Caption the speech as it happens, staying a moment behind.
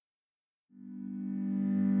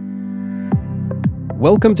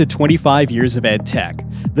Welcome to 25 Years of Ed Tech,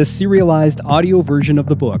 the serialized audio version of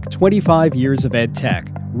the book 25 Years of Ed Tech,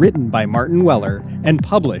 written by Martin Weller and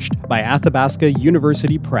published by Athabasca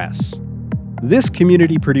University Press. This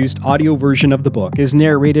community-produced audio version of the book is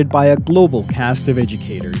narrated by a global cast of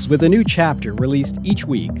educators with a new chapter released each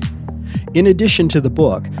week. In addition to the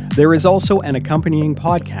book, there is also an accompanying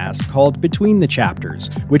podcast called Between the Chapters,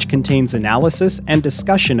 which contains analysis and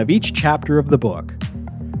discussion of each chapter of the book.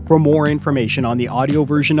 For more information on the audio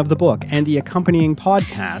version of the book and the accompanying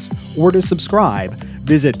podcast, or to subscribe,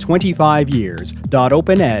 visit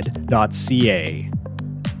 25years.opened.ca.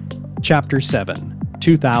 Chapter 7,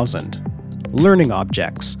 2000, Learning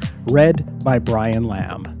Objects, read by Brian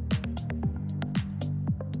Lamb.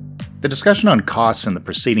 The discussion on costs in the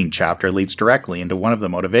preceding chapter leads directly into one of the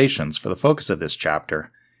motivations for the focus of this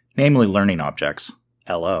chapter, namely learning objects,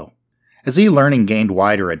 LO. As e-learning gained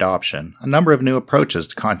wider adoption, a number of new approaches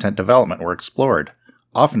to content development were explored,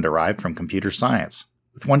 often derived from computer science,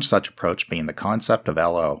 with one such approach being the concept of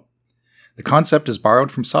LO. The concept is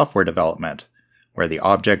borrowed from software development, where the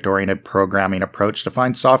object-oriented programming approach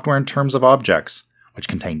defines software in terms of objects, which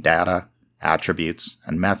contain data, attributes,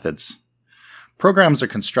 and methods. Programs are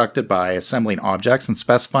constructed by assembling objects and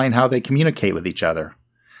specifying how they communicate with each other.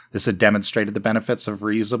 This had demonstrated the benefits of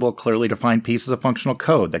reusable, clearly defined pieces of functional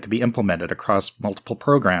code that could be implemented across multiple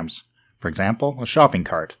programs. For example, a shopping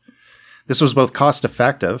cart. This was both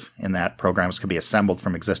cost-effective, in that programs could be assembled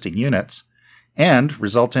from existing units, and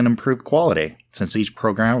result in improved quality, since each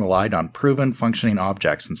program relied on proven functioning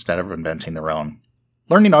objects instead of inventing their own.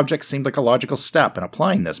 Learning objects seemed like a logical step in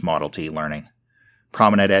applying this model to e-learning.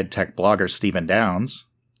 Prominent EdTech blogger Stephen Downes,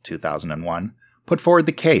 2001, put forward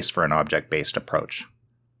the case for an object-based approach.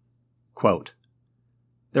 Quote,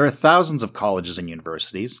 "There are thousands of colleges and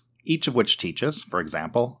universities, each of which teaches, for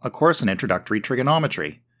example, a course in introductory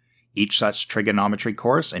trigonometry. Each such trigonometry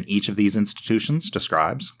course in each of these institutions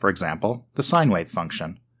describes, for example, the sine wave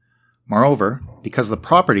function. Moreover, because the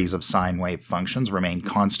properties of sine wave functions remain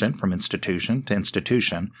constant from institution to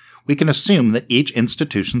institution, we can assume that each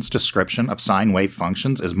institution's description of sine wave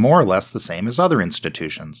functions is more or less the same as other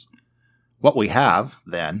institutions. What we have,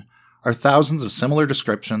 then, are thousands of similar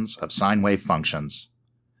descriptions of sine wave functions.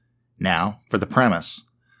 Now, for the premise.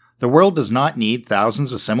 The world does not need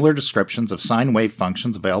thousands of similar descriptions of sine wave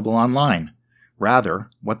functions available online. Rather,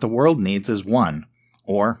 what the world needs is one,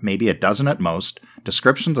 or maybe a dozen at most,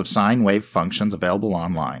 descriptions of sine wave functions available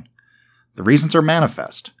online. The reasons are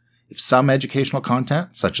manifest. If some educational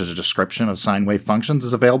content, such as a description of sine wave functions,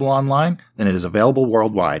 is available online, then it is available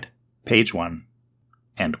worldwide. Page 1.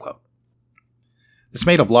 End quote. This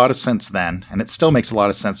made a lot of sense then, and it still makes a lot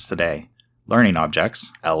of sense today. Learning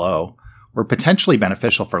objects, LO, were potentially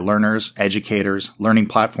beneficial for learners, educators, learning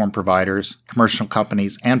platform providers, commercial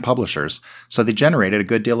companies, and publishers, so they generated a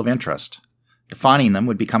good deal of interest. Defining them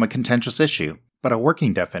would become a contentious issue, but a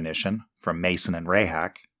working definition from Mason and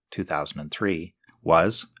Rehak, 2003,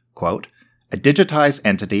 was, quote, "a digitized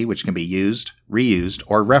entity which can be used, reused,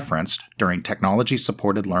 or referenced during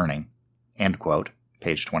technology-supported learning." End quote,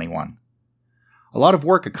 page 21. A lot of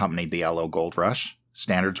work accompanied the LO gold rush.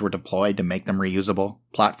 Standards were deployed to make them reusable,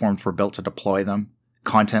 platforms were built to deploy them,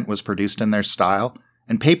 content was produced in their style,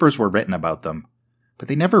 and papers were written about them. But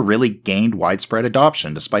they never really gained widespread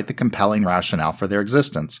adoption despite the compelling rationale for their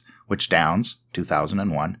existence, which Downes,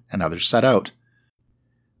 2001, and others set out.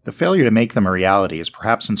 The failure to make them a reality is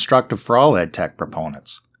perhaps instructive for all EdTech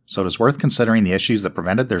proponents, so it is worth considering the issues that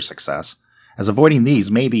prevented their success, as avoiding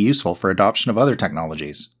these may be useful for adoption of other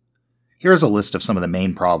technologies. Here is a list of some of the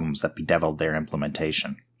main problems that bedeviled their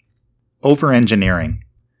implementation. Over-engineering.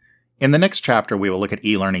 In the next chapter, we will look at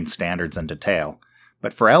e-learning standards in detail,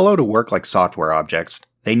 but for LO to work like software objects,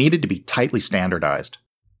 they needed to be tightly standardized.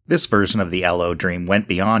 This version of the LO dream went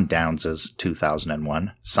beyond Downes'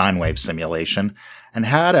 2001 sine wave simulation and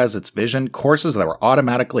had as its vision courses that were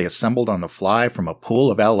automatically assembled on the fly from a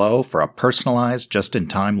pool of LO for a personalized,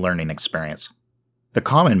 just-in-time learning experience. The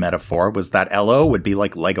common metaphor was that LO would be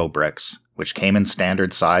like Lego bricks, which came in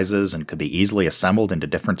standard sizes and could be easily assembled into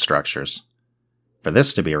different structures. For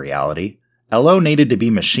this to be a reality, LO needed to be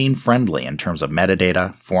machine-friendly in terms of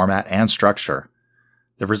metadata, format, and structure.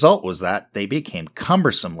 The result was that they became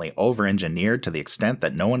cumbersomely over-engineered to the extent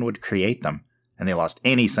that no one would create them, and they lost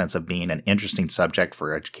any sense of being an interesting subject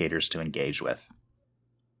for educators to engage with.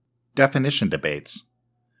 Definition debates.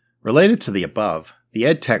 Related to the above, the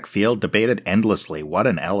EdTech field debated endlessly what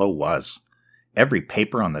an LO was. Every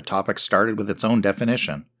paper on the topic started with its own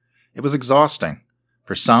definition. It was exhausting.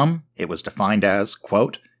 For some, it was defined as,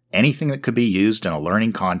 quote, anything that could be used in a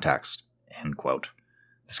learning context, end quote.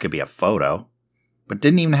 This could be a photo, but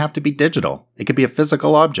didn't even have to be digital. It could be a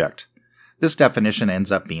physical object. This definition ends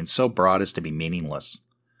up being so broad as to be meaningless.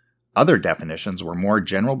 Other definitions were more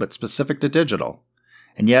general but specific to digital,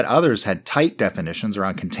 and yet others had tight definitions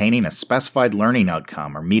around containing a specified learning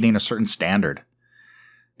outcome or meeting a certain standard.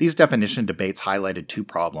 These definition debates highlighted two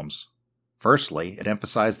problems. Firstly, it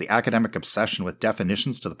emphasized the academic obsession with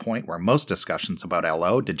definitions to the point where most discussions about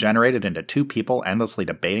LO degenerated into two people endlessly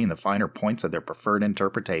debating the finer points of their preferred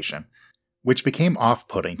interpretation, which became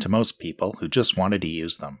off-putting to most people who just wanted to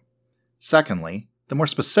use them. Secondly, the more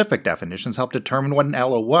specific definitions helped determine what an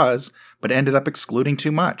LO was, but ended up excluding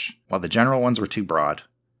too much, while the general ones were too broad.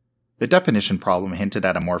 The definition problem hinted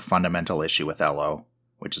at a more fundamental issue with LO,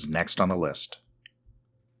 which is next on the list.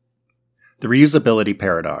 The reusability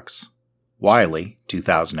paradox. Wiley,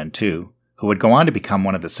 2002, who would go on to become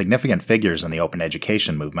one of the significant figures in the open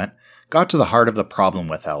education movement, got to the heart of the problem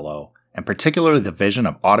with LO, and particularly the vision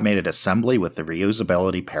of automated assembly with the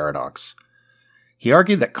reusability paradox. He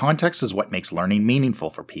argued that context is what makes learning meaningful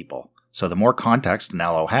for people, so the more context an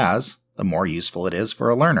LO has, the more useful it is for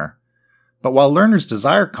a learner. But while learners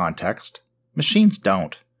desire context, machines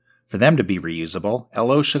don't. For them to be reusable,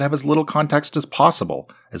 LO should have as little context as possible,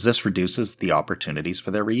 as this reduces the opportunities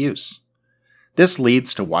for their reuse. This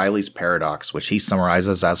leads to Wiley's paradox, which he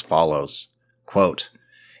summarizes as follows. Quote,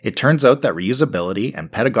 "It turns out that reusability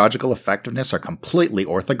and pedagogical effectiveness are completely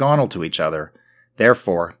orthogonal to each other.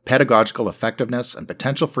 Therefore, pedagogical effectiveness and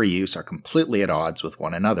potential for use are completely at odds with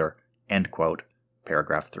one another." End quote.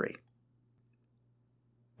 Paragraph 3.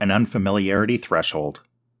 An unfamiliarity threshold.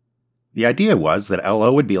 The idea was that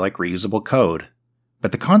LO would be like reusable code,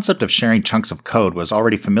 but the concept of sharing chunks of code was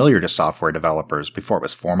already familiar to software developers before it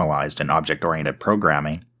was formalized in object-oriented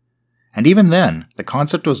programming. And even then, the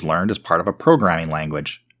concept was learned as part of a programming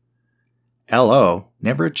language. LO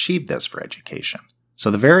never achieved this for education, so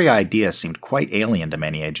the very idea seemed quite alien to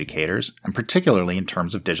many educators, and particularly in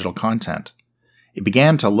terms of digital content. It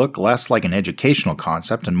began to look less like an educational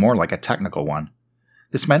concept and more like a technical one.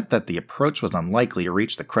 This meant that the approach was unlikely to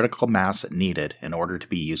reach the critical mass it needed in order to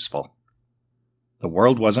be useful. The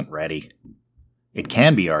world wasn't ready. It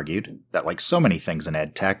can be argued that, like so many things in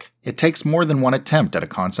EdTech, it takes more than one attempt at a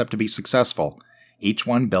concept to be successful, each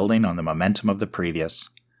one building on the momentum of the previous.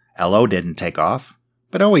 LO didn't take off,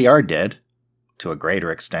 but OER did, to a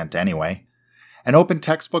greater extent anyway, and open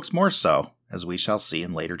textbooks more so, as we shall see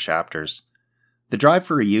in later chapters. The drive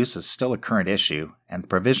for reuse is still a current issue, and the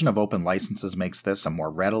provision of open licenses makes this a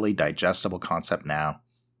more readily digestible concept now.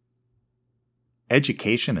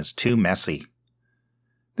 Education is too messy.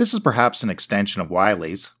 This is perhaps an extension of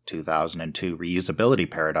Wiley's 2002 reusability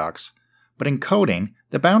paradox, but in coding,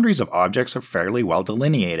 the boundaries of objects are fairly well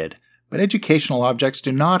delineated, but educational objects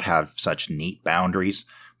do not have such neat boundaries,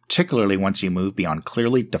 particularly once you move beyond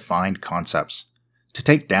clearly defined concepts. To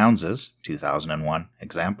take Downes's 2001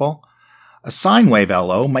 example, a sine wave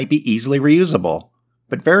LO might be easily reusable,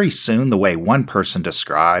 but very soon the way one person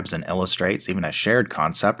describes and illustrates even a shared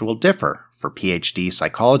concept will differ for PhD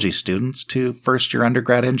psychology students to first-year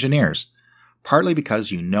undergrad engineers, partly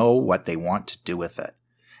because you know what they want to do with it,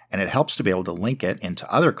 and it helps to be able to link it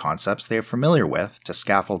into other concepts they are familiar with to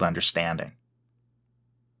scaffold understanding.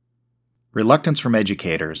 Reluctance from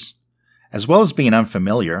educators. As well as being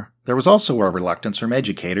unfamiliar, there was also a reluctance from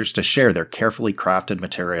educators to share their carefully crafted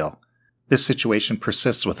material. This situation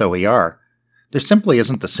persists with OER. There simply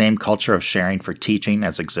isn't the same culture of sharing for teaching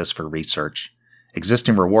as exists for research.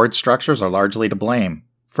 Existing reward structures are largely to blame.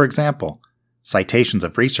 For example, citations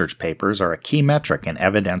of research papers are a key metric in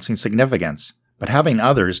evidencing significance, but having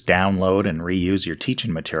others download and reuse your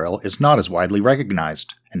teaching material is not as widely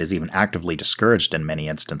recognized, and is even actively discouraged in many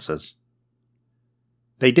instances.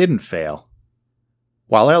 They didn't fail.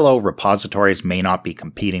 While LO repositories may not be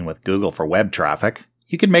competing with Google for web traffic,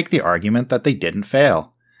 you could make the argument that they didn't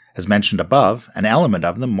fail. As mentioned above, an element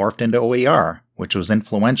of them morphed into OER, which was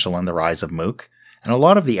influential in the rise of MOOC, and a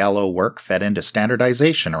lot of the LO work fed into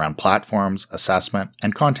standardization around platforms, assessment,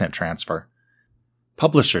 and content transfer.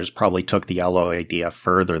 Publishers probably took the LO idea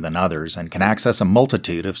further than others and can access a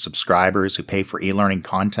multitude of subscribers who pay for e-learning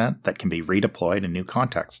content that can be redeployed in new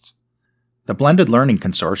contexts. The Blended Learning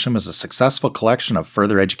Consortium is a successful collection of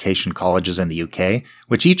further education colleges in the UK,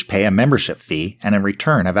 which each pay a membership fee and in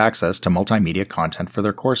return have access to multimedia content for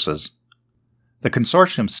their courses. The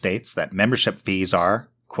consortium states that membership fees are,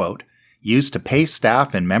 quote, used to pay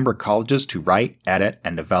staff in member colleges to write, edit,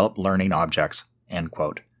 and develop learning objects, end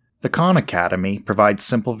quote. The Khan Academy provides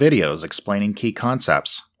simple videos explaining key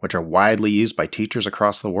concepts, which are widely used by teachers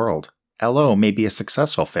across the world. LO may be a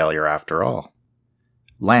successful failure after all.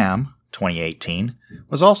 Lamb, 2018,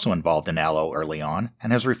 was also involved in LO early on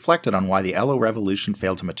and has reflected on why the LO revolution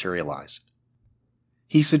failed to materialize.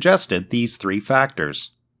 He suggested these 3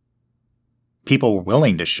 factors. People were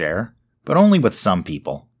willing to share, but only with some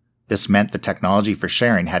people. This meant the technology for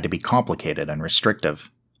sharing had to be complicated and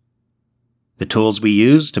restrictive. The tools we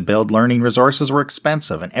used to build learning resources were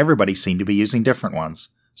expensive, and everybody seemed to be using different ones,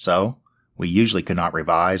 so we usually could not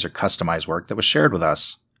revise or customize work that was shared with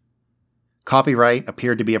us. Copyright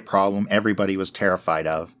appeared to be a problem everybody was terrified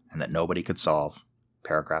of and that nobody could solve.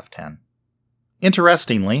 Paragraph 10.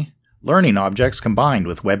 Interestingly, learning objects combined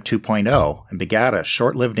with Web 2.0 and begat a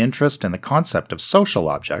short-lived interest in the concept of social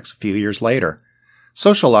objects a few years later.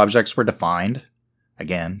 Social objects were defined,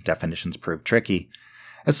 again, definitions prove tricky,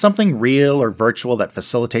 as something real or virtual that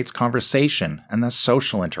facilitates conversation and thus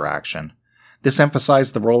social interaction. This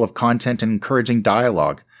emphasized the role of content in encouraging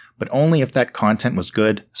dialogue, but only if that content was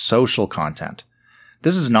good social content.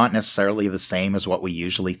 This is not necessarily the same as what we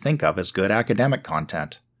usually think of as good academic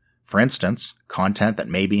content. For instance, content that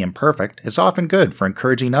may be imperfect is often good for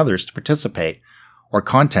encouraging others to participate, or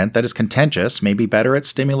content that is contentious may be better at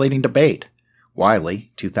stimulating debate.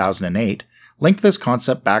 Wiley, 2008, linked this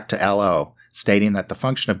concept back to LO, stating that the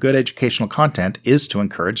function of good educational content is to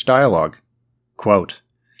encourage dialogue. Quote,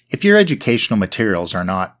 "If your educational materials are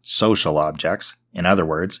not social objects, in other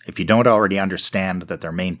words, if you don't already understand that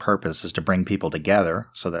their main purpose is to bring people together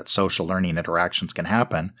so that social learning interactions can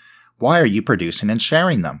happen, why are you producing and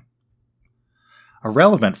sharing them?" A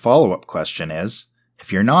relevant follow-up question is,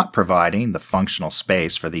 if you're not providing the functional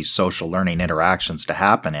space for these social learning interactions to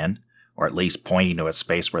happen in, or at least pointing to a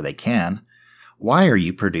space where they can, why are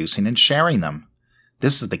you producing and sharing them?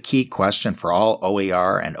 This is the key question for all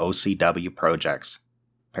OER and OCW projects.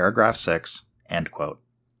 Paragraph 6, end quote.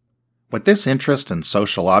 What this interest in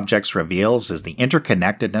social objects reveals is the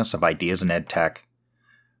interconnectedness of ideas in EdTech.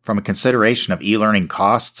 From a consideration of e-learning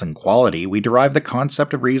costs and quality, we derive the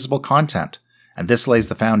concept of reusable content, and this lays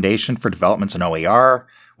the foundation for developments in OER,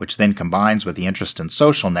 which then combines with the interest in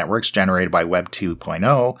social networks generated by Web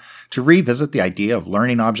 2.0 to revisit the idea of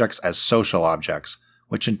learning objects as social objects,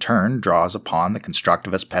 which in turn draws upon the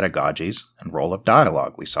constructivist pedagogies and role of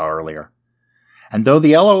dialogue we saw earlier. And though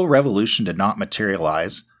the LO revolution did not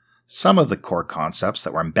materialize, some of the core concepts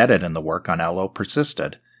that were embedded in the work on LO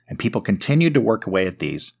persisted, and people continued to work away at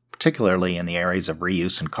these, particularly in the areas of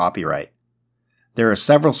reuse and copyright. There are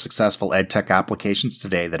several successful EdTech applications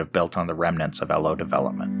today that have built on the remnants of LO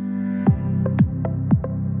development.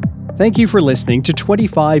 Thank you for listening to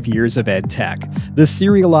 25 Years of EdTech, the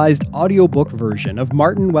serialized audiobook version of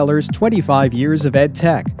Martin Weller's 25 Years of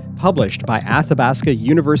EdTech, published by Athabasca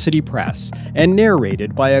University Press and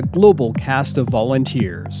narrated by a global cast of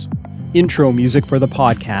volunteers. Intro music for the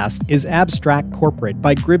podcast is Abstract Corporate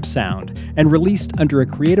by Gribsound and released under a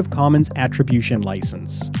Creative Commons Attribution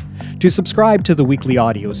license. To subscribe to the weekly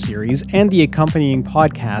audio series and the accompanying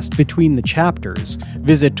podcast between the chapters,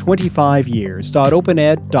 visit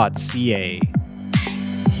 25years.opened.ca.